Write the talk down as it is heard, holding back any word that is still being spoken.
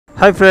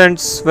Hi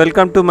friends,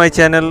 welcome to my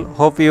channel.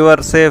 Hope you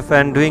are safe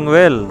and doing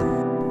well.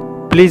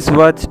 Please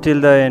watch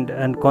till the end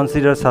and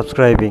consider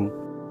subscribing.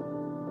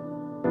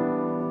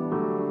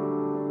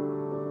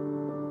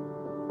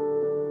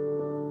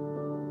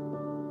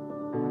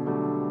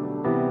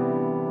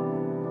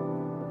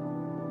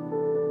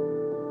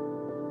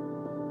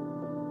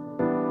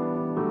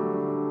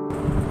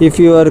 If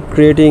you are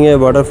creating a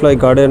butterfly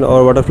garden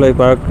or butterfly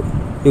park,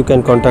 you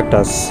can contact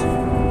us.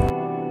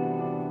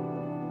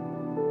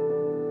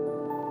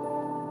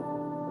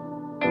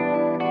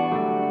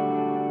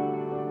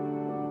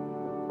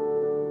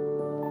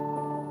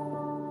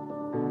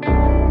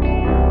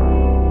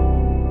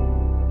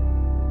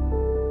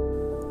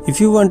 If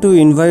you want to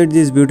invite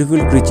these beautiful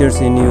creatures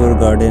in your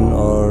garden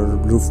or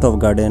rooftop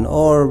garden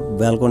or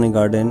balcony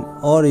garden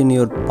or in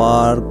your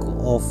park,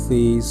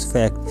 office,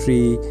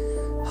 factory,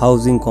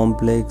 housing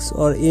complex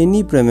or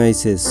any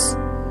premises,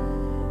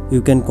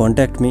 you can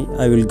contact me.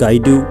 I will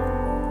guide you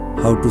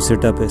how to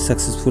set up a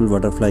successful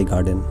butterfly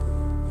garden.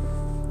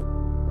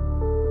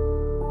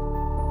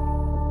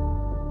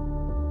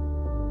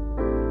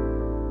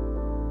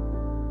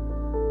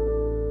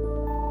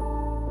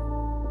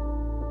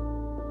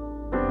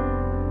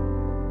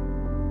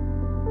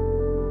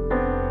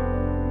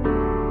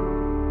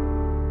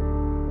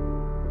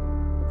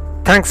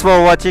 Thanks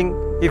for watching.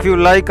 If you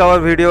like our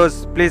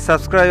videos, please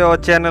subscribe our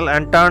channel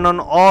and turn on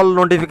all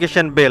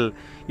notification bell.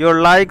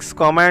 Your likes,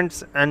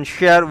 comments and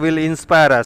share will inspire us.